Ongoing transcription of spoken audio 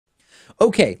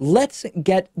Okay, let's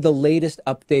get the latest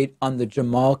update on the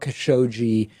Jamal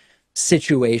Khashoggi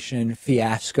situation,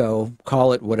 fiasco,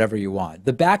 call it whatever you want.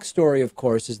 The backstory, of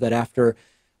course, is that after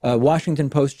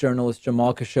Washington Post journalist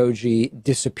Jamal Khashoggi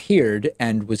disappeared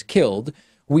and was killed,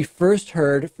 we first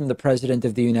heard from the President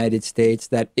of the United States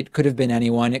that it could have been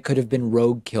anyone, it could have been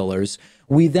rogue killers.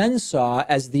 We then saw,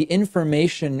 as the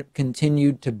information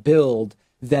continued to build,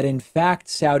 that in fact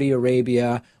Saudi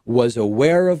Arabia was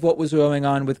aware of what was going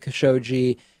on with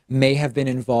Khashoggi, may have been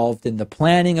involved in the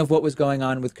planning of what was going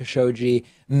on with Khashoggi,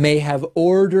 may have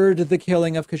ordered the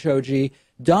killing of Khashoggi.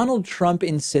 Donald Trump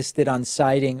insisted on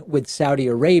siding with Saudi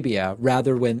Arabia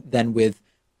rather than with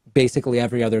basically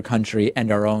every other country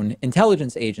and our own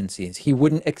intelligence agencies. He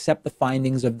wouldn't accept the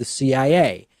findings of the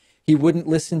CIA. He wouldn't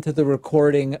listen to the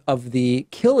recording of the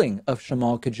killing of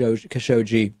Jamal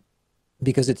Khashoggi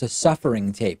because it's a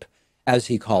suffering tape, as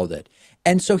he called it.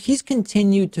 And so he's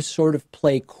continued to sort of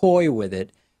play coy with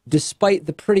it, despite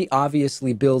the pretty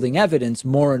obviously building evidence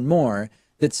more and more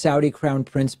that Saudi Crown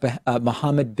Prince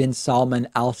Mohammed bin Salman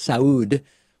Al Saud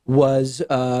was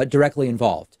directly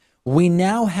involved. We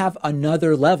now have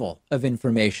another level of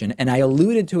information, and I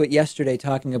alluded to it yesterday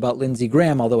talking about Lindsey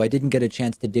Graham, although I didn't get a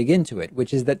chance to dig into it,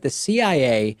 which is that the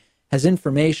CIA has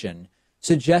information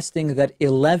suggesting that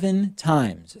 11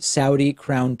 times Saudi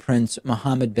Crown Prince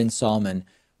Mohammed bin Salman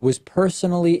was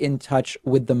personally in touch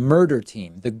with the murder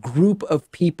team, the group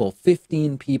of people,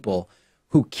 15 people,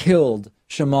 who killed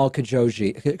Jamal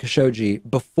Khashoggi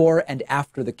before and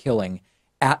after the killing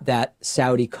at that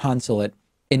Saudi consulate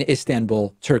in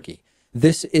Istanbul, Turkey.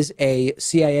 This is a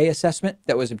CIA assessment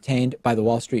that was obtained by the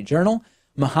Wall Street Journal.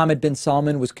 Mohammed bin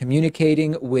Salman was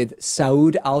communicating with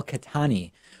Saud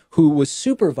al-Qahtani, who was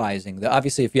supervising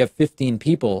obviously, if you have 15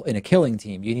 people in a killing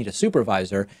team, you need a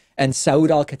supervisor. And Saud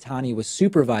al-Qahtani was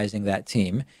supervising that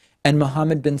team. And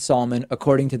Mohammed bin Salman,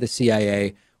 according to the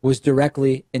CIA, was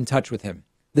directly in touch with him.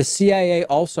 The CIA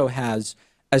also has,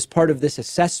 as part of this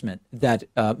assessment that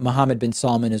Mohammed bin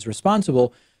Salman is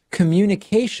responsible,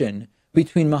 communication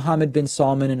between Mohammed bin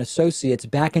Salman and associates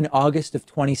back in August of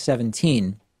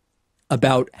 2017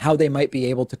 about how they might be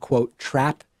able to, quote,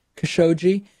 trap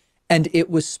Khashoggi. And it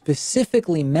was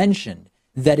specifically mentioned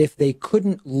that if they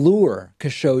couldn't lure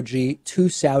Khashoggi to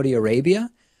Saudi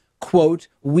Arabia, quote,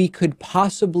 we could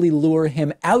possibly lure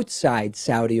him outside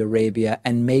Saudi Arabia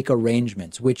and make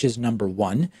arrangements, which is number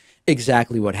one,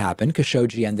 exactly what happened.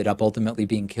 Khashoggi ended up ultimately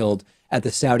being killed at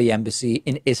the Saudi embassy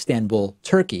in Istanbul,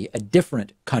 Turkey, a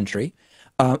different country.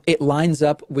 It lines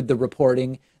up with the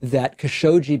reporting that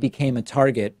Khashoggi became a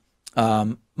target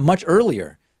much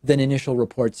earlier than initial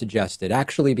reports suggested,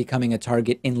 actually becoming a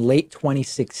target in late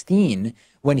 2016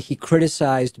 when he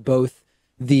criticized both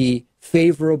the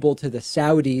favorable to the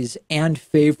Saudis and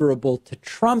favorable to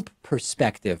Trump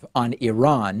perspective on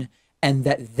Iran, and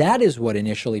that is what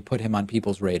initially put him on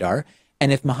people's radar.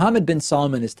 And if Mohammed bin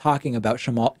Salman is talking about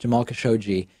Jamal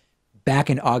Khashoggi back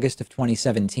in August of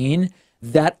 2017,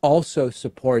 that also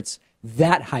supports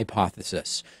that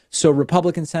hypothesis. So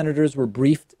Republican senators were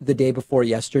briefed the day before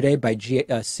yesterday by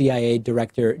CIA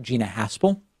Director Gina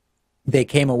Haspel. They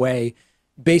came away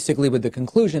basically with the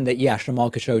conclusion that, yeah, Jamal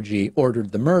Khashoggi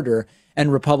ordered the murder,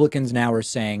 and Republicans now are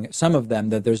saying, some of them,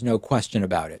 that there's no question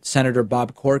about it. Senator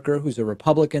Bob Corker, who's a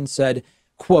Republican, said,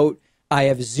 quote, I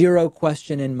have zero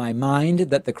question in my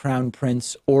mind that the Crown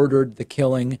Prince ordered the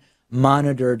killing,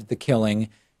 monitored the killing,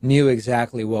 knew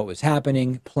exactly what was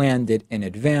happening, planned it in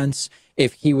advance.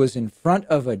 If he was in front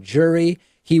of a jury,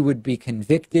 he would be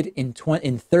convicted in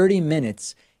 30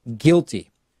 minutes, guilty.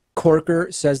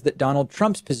 Corker says that Donald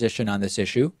Trump's position on this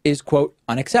issue is, quote,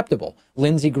 unacceptable.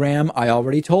 Lindsey Graham, I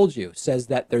already told you, says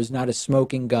that there's not a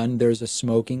smoking gun, there's a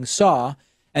smoking saw,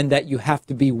 and that you have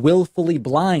to be willfully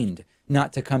blind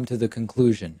not to come to the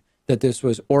conclusion that this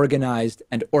was organized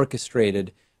and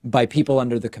orchestrated by people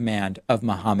under the command of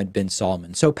Mohammed bin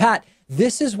Salman. So, Pat,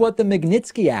 this is what the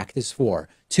Magnitsky Act is for,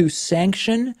 to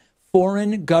sanction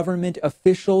foreign government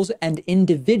officials and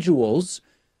individuals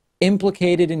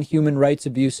implicated in human rights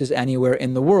abuses anywhere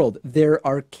in the world. There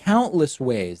are countless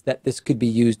ways that this could be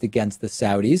used against the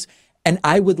Saudis, and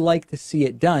I would like to see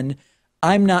it done.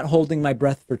 I'm not holding my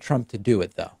breath for Trump to do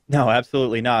it, though. No,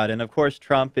 absolutely not. And of course,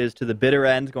 Trump is to the bitter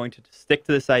end going to stick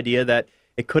to this idea that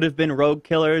it could have been rogue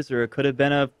killers or it could have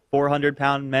been a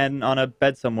 400-pound man on a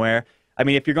bed somewhere. I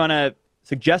mean, if you're going to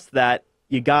suggest that,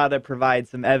 you got to provide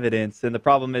some evidence. And the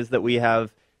problem is that we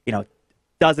have,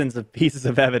 dozens of pieces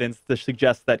of evidence to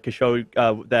suggest that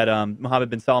Mohammed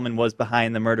bin Salman was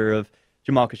behind the murder of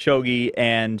Jamal Khashoggi,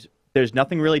 and there's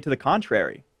nothing really to the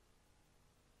contrary.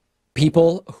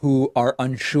 People who are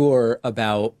unsure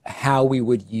about how we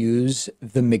would use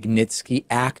the Magnitsky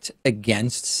Act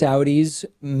against Saudis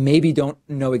maybe don't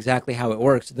know exactly how it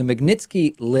works. The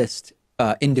Magnitsky list,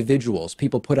 individuals,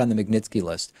 people put on the Magnitsky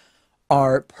list,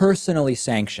 are personally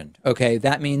sanctioned. Okay,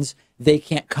 that means they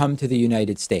can't come to the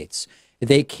United States.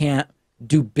 They can't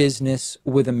do business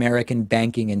with American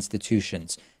banking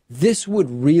institutions. This would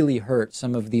really hurt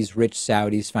some of these rich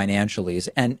Saudis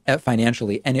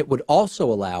financially, and it would also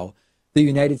allow the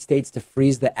United States to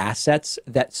freeze the assets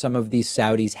that some of these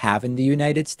Saudis have in the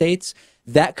United States.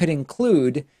 That could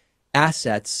include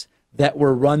assets that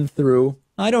were run through,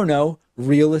 I don't know,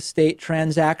 real estate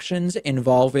transactions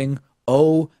involving,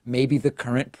 maybe the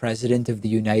current president of the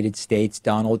United States,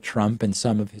 Donald Trump, and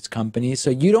some of his companies. So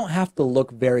you don't have to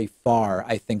look very far,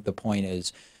 I think the point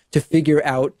is, to figure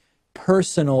out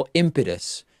personal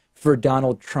impetus for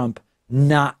Donald Trump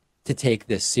not to take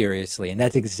this seriously. And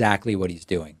that's exactly what he's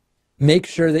doing. Make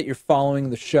sure that you're following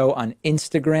the show on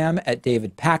Instagram at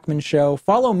David Pakman Show.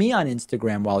 Follow me on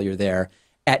Instagram while you're there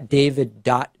at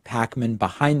david.pakman,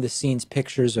 behind the scenes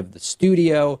pictures of the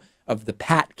studio, of the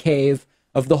Pat Cave,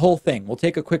 of the whole thing. We'll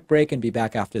take a quick break and be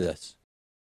back after this.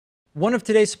 One of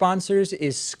today's sponsors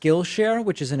is Skillshare,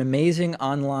 which is an amazing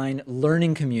online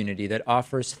learning community that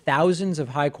offers thousands of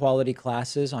high-quality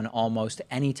classes on almost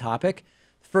any topic.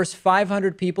 The first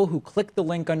 500 people who click the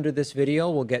link under this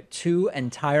video will get 2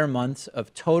 entire months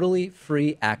of totally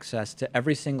free access to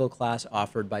every single class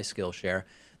offered by Skillshare.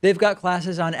 They've got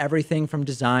classes on everything from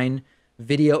design,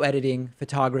 video editing,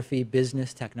 photography,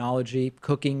 business, technology,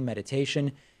 cooking,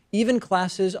 meditation, even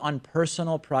classes on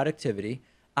personal productivity.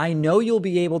 I know you'll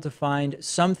be able to find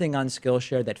something on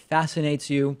Skillshare that fascinates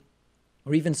you,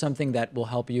 or even something that will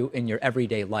help you in your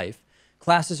everyday life.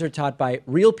 Classes are taught by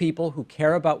real people who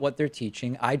care about what they're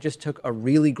teaching. I just took a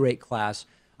really great class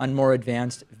on more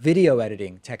advanced video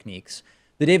editing techniques.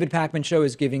 The David Pakman Show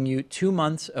is giving you 2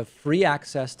 months of free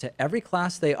access to every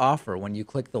class they offer when you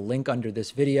click the link under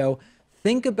this video.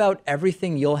 Think about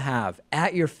everything you'll have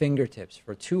at your fingertips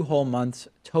for 2 whole months,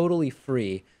 totally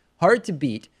free, hard to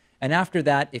beat. And after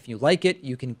that, if you like it,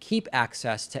 you can keep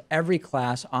access to every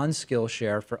class on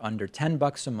Skillshare for under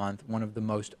 $10 a month, one of the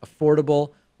most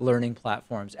affordable learning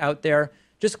platforms out there.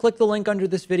 Just click the link under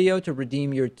this video to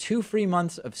redeem your 2 free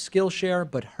months of Skillshare,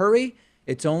 but hurry,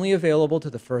 it's only available to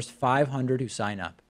the first 500 who sign up.